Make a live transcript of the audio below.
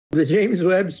The James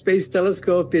Webb Space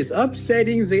Telescope is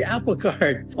upsetting the apple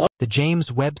cart. The James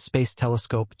Webb Space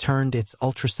Telescope turned its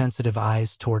ultra-sensitive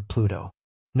eyes toward Pluto.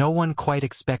 No one quite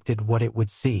expected what it would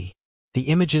see. The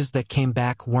images that came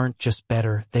back weren't just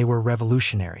better, they were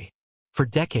revolutionary. For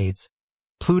decades,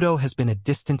 Pluto has been a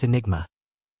distant enigma,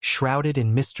 shrouded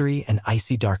in mystery and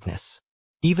icy darkness.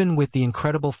 Even with the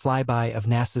incredible flyby of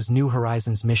NASA's New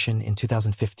Horizons mission in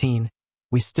 2015,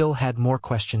 we still had more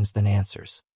questions than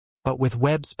answers. But with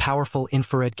Webb's powerful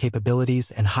infrared capabilities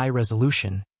and high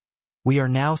resolution, we are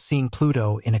now seeing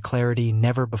Pluto in a clarity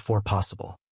never before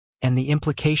possible. And the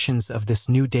implications of this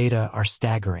new data are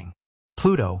staggering.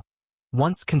 Pluto,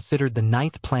 once considered the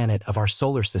 9th planet of our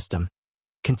solar system,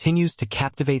 continues to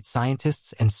captivate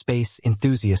scientists and space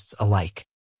enthusiasts alike.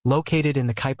 Located in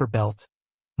the Kuiper Belt,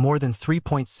 more than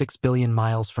 3.6 billion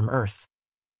miles from Earth,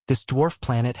 this dwarf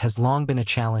planet has long been a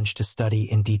challenge to study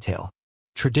in detail.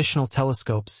 Traditional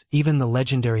telescopes, even the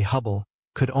legendary Hubble,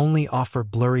 could only offer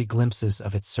blurry glimpses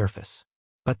of its surface.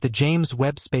 But the James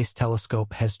Webb Space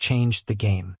Telescope has changed the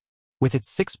game. With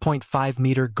its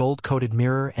 6.5-meter gold-coated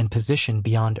mirror and position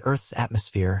beyond Earth's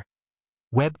atmosphere,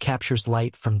 Webb captures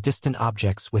light from distant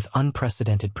objects with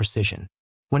unprecedented precision.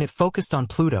 When it focused on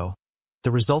Pluto,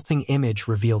 the resulting image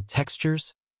revealed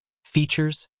textures,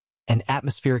 features, and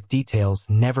atmospheric details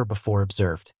never before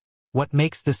observed. What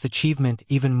makes this achievement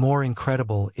even more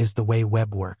incredible is the way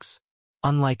Webb works.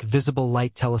 Unlike visible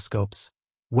light telescopes,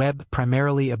 Webb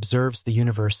primarily observes the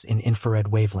universe in infrared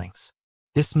wavelengths.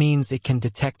 This means it can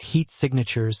detect heat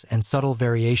signatures and subtle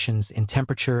variations in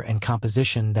temperature and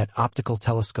composition that optical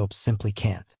telescopes simply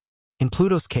can't. In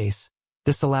Pluto's case,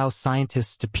 this allows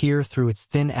scientists to peer through its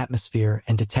thin atmosphere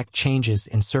and detect changes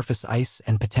in surface ice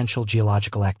and potential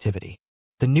geological activity.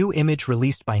 The new image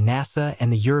released by NASA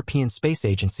and the European Space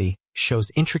Agency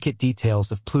shows intricate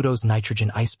details of Pluto's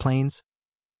nitrogen ice plains,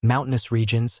 mountainous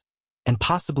regions, and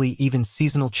possibly even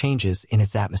seasonal changes in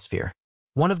its atmosphere.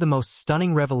 One of the most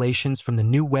stunning revelations from the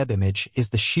new Webb image is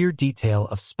the sheer detail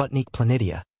of Sputnik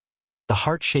Planitia, the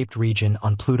heart-shaped region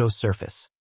on Pluto's surface.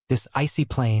 This icy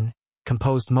plain,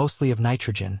 composed mostly of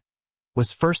nitrogen,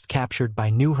 was first captured by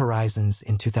New Horizons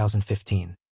in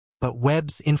 2015. But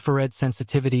Webb's infrared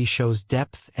sensitivity shows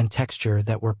depth and texture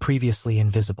that were previously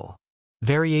invisible.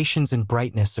 Variations in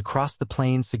brightness across the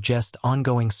plane suggest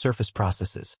ongoing surface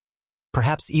processes,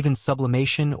 perhaps even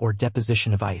sublimation or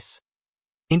deposition of ice,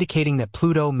 indicating that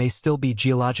Pluto may still be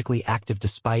geologically active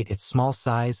despite its small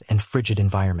size and frigid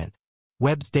environment.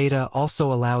 Webb's data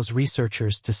also allows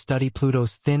researchers to study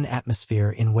Pluto's thin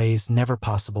atmosphere in ways never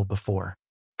possible before.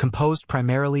 Composed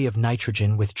primarily of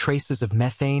nitrogen with traces of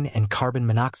methane and carbon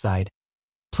monoxide,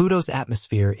 Pluto's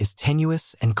atmosphere is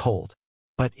tenuous and cold.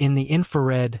 But in the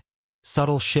infrared,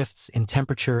 subtle shifts in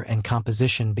temperature and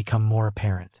composition become more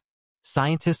apparent.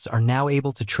 Scientists are now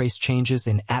able to trace changes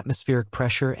in atmospheric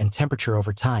pressure and temperature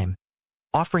over time,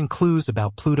 offering clues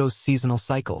about Pluto's seasonal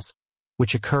cycles,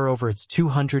 which occur over its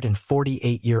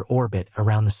 248-year orbit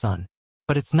around the Sun.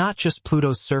 But it's not just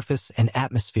Pluto's surface and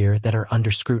atmosphere that are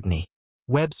under scrutiny.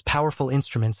 Webb's powerful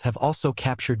instruments have also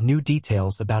captured new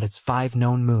details about its 5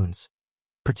 known moons,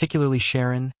 particularly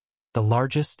Charon, the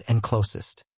largest and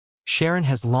closest. Charon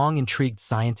has long intrigued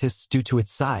scientists due to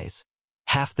its size,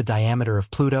 half the diameter of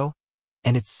Pluto,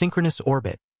 and its synchronous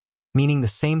orbit, meaning the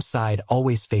same side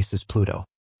always faces Pluto.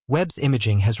 Webb's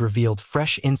imaging has revealed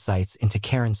fresh insights into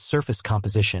Charon's surface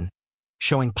composition,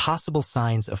 showing possible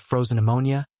signs of frozen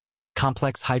ammonia,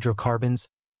 complex hydrocarbons,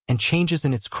 and changes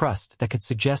in its crust that could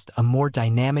suggest a more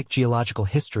dynamic geological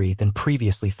history than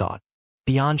previously thought.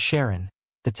 Beyond Charon,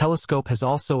 the telescope has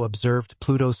also observed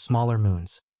Pluto's smaller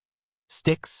moons,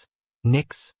 Styx,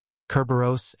 Nix,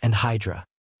 Kerberos, and Hydra.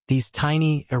 These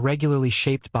tiny, irregularly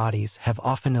shaped bodies have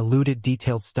often eluded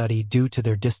detailed study due to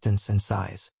their distance and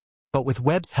size. But with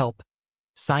Webb's help,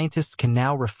 scientists can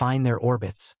now refine their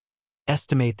orbits,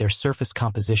 estimate their surface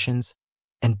compositions,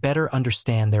 and better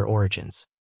understand their origins.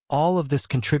 All of this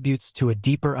contributes to a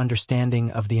deeper understanding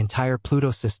of the entire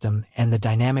Pluto system and the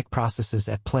dynamic processes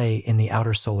at play in the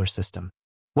outer solar system.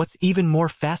 What's even more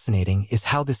fascinating is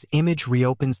how this image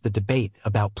reopens the debate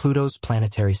about Pluto's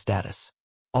planetary status.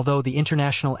 Although the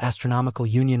International Astronomical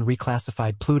Union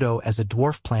reclassified Pluto as a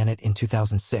dwarf planet in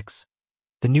 2006,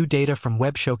 the new data from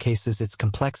Webb showcases its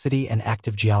complexity and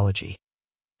active geology,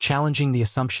 challenging the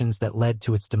assumptions that led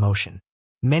to its demotion.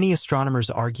 Many astronomers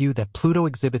argue that Pluto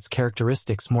exhibits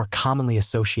characteristics more commonly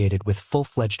associated with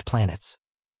full-fledged planets,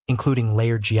 including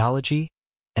layered geology,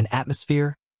 an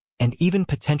atmosphere, and even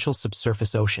potential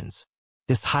subsurface oceans.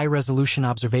 This high-resolution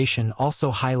observation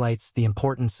also highlights the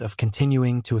importance of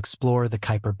continuing to explore the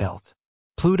Kuiper Belt.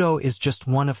 Pluto is just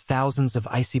one of thousands of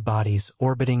icy bodies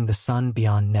orbiting the Sun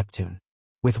beyond Neptune.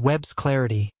 With Webb's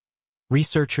clarity,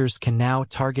 researchers can now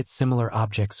target similar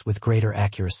objects with greater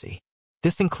accuracy.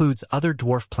 This includes other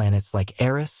dwarf planets like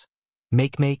Eris,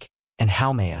 Makemake, and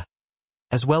Haumea,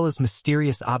 as well as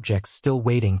mysterious objects still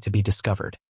waiting to be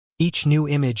discovered. Each new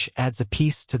image adds a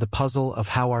piece to the puzzle of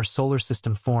how our solar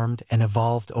system formed and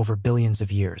evolved over billions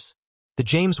of years. The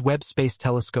James Webb Space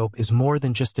Telescope is more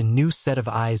than just a new set of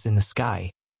eyes in the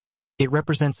sky. It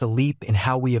represents a leap in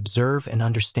how we observe and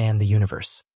understand the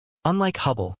universe. Unlike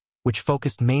Hubble, which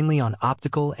focused mainly on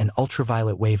optical and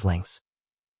ultraviolet wavelengths,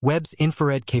 Webb's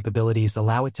infrared capabilities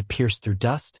allow it to pierce through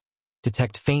dust,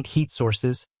 detect faint heat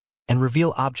sources, and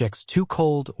reveal objects too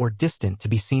cold or distant to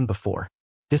be seen before.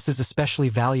 This is especially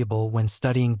valuable when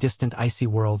studying distant icy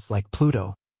worlds like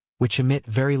Pluto, which emit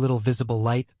very little visible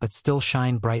light but still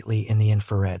shine brightly in the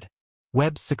infrared.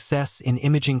 Webb's success in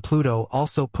imaging Pluto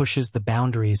also pushes the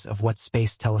boundaries of what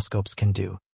space telescopes can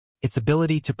do. Its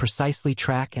ability to precisely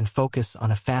track and focus on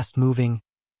a fast-moving,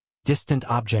 distant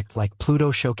object like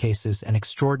Pluto showcases an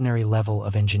extraordinary level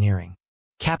of engineering.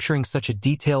 Capturing such a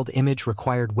detailed image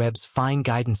required Webb's fine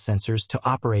guidance sensors to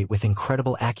operate with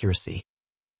incredible accuracy,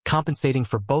 compensating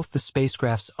for both the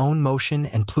spacecraft's own motion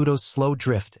and Pluto's slow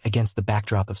drift against the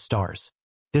backdrop of stars.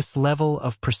 This level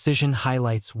of precision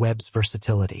highlights Webb's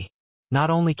versatility. Not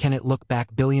only can it look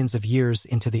back billions of years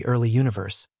into the early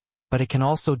universe, but it can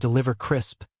also deliver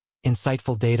crisp,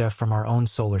 insightful data from our own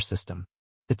solar system.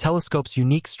 The telescope's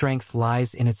unique strength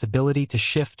lies in its ability to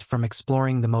shift from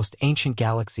exploring the most ancient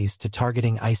galaxies to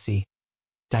targeting icy,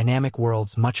 dynamic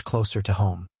worlds much closer to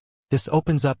home. This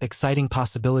opens up exciting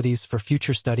possibilities for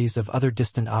future studies of other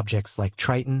distant objects like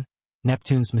Triton,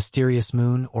 Neptune's mysterious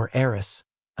moon, or Eris,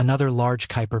 another large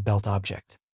Kuiper belt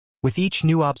object. With each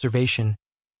new observation,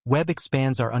 Webb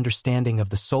expands our understanding of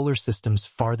the solar system's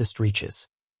farthest reaches,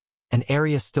 an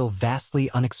area still vastly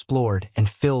unexplored and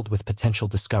filled with potential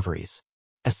discoveries.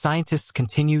 As scientists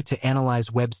continue to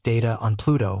analyze Webb's data on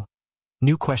Pluto,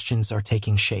 new questions are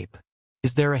taking shape.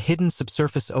 Is there a hidden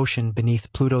subsurface ocean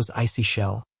beneath Pluto's icy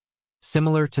shell,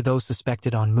 similar to those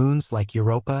suspected on moons like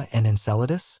Europa and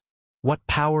Enceladus? What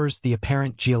powers the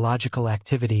apparent geological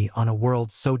activity on a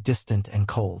world so distant and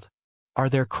cold? Are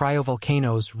there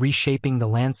cryovolcanoes reshaping the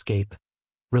landscape,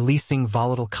 releasing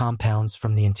volatile compounds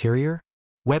from the interior?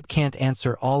 Webb can't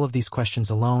answer all of these questions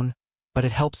alone, but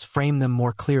it helps frame them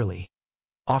more clearly,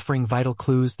 offering vital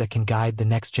clues that can guide the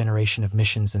next generation of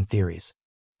missions and theories.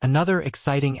 Another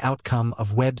exciting outcome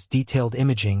of Webb's detailed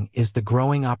imaging is the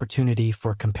growing opportunity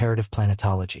for comparative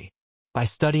planetology. By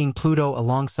studying Pluto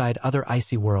alongside other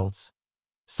icy worlds,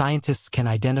 scientists can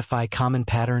identify common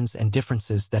patterns and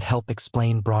differences that help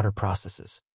explain broader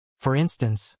processes. For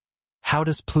instance, how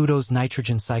does Pluto's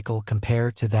nitrogen cycle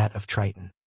compare to that of Triton?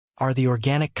 Are the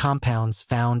organic compounds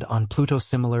found on Pluto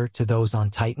similar to those on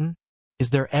Titan? Is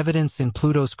there evidence in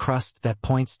Pluto's crust that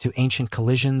points to ancient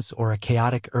collisions or a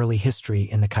chaotic early history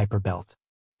in the Kuiper belt?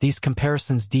 These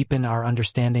comparisons deepen our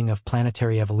understanding of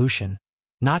planetary evolution,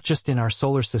 not just in our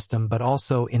solar system but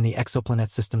also in the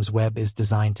exoplanet systems Webb is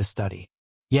designed to study.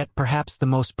 Yet perhaps the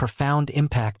most profound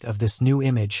impact of this new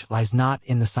image lies not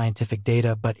in the scientific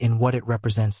data but in what it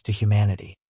represents to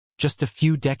humanity. Just a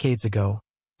few decades ago,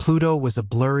 Pluto was a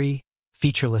blurry,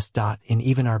 featureless dot in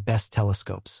even our best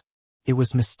telescopes. It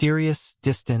was mysterious,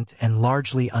 distant, and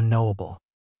largely unknowable.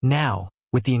 Now,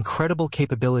 with the incredible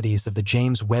capabilities of the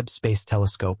James Webb Space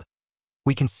Telescope,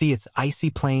 we can see its icy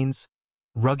plains,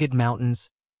 rugged mountains,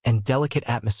 and delicate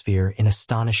atmosphere in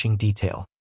astonishing detail.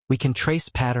 We can trace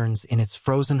patterns in its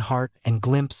frozen heart and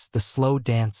glimpse the slow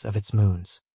dance of its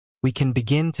moons. We can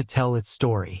begin to tell its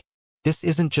story. This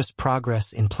isn't just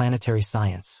progress in planetary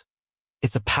science.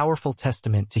 It's a powerful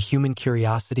testament to human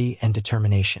curiosity and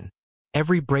determination.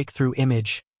 Every breakthrough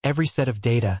image, every set of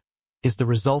data, is the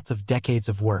result of decades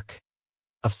of work,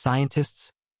 of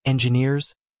scientists,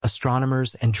 engineers,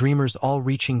 astronomers, and dreamers all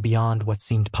reaching beyond what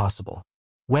seemed possible.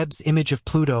 Webb's image of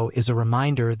Pluto is a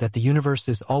reminder that the universe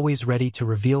is always ready to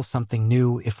reveal something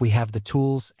new if we have the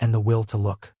tools and the will to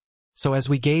look. So as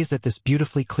we gaze at this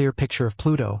beautifully clear picture of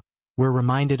Pluto, we're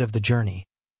reminded of the journey,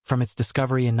 from its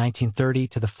discovery in 1930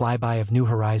 to the flyby of new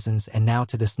horizons and now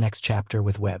to this next chapter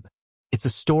with Webb. It's a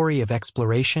story of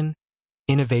exploration,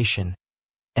 innovation,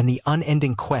 and the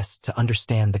unending quest to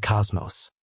understand the cosmos.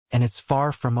 And it's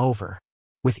far from over.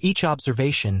 With each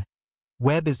observation,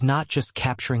 Webb is not just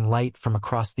capturing light from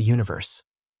across the universe.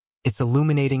 It's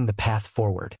illuminating the path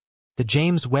forward. The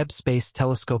James Webb Space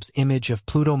Telescope's image of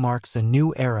Pluto marks a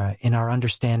new era in our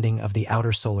understanding of the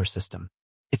outer solar system.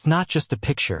 It's not just a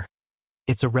picture.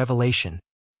 It's a revelation,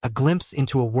 a glimpse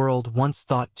into a world once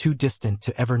thought too distant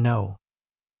to ever know.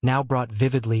 now brought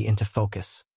vividly into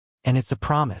focus. And it's a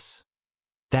promise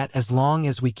that as long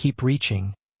as we keep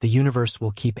reaching, the universe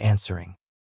will keep answering.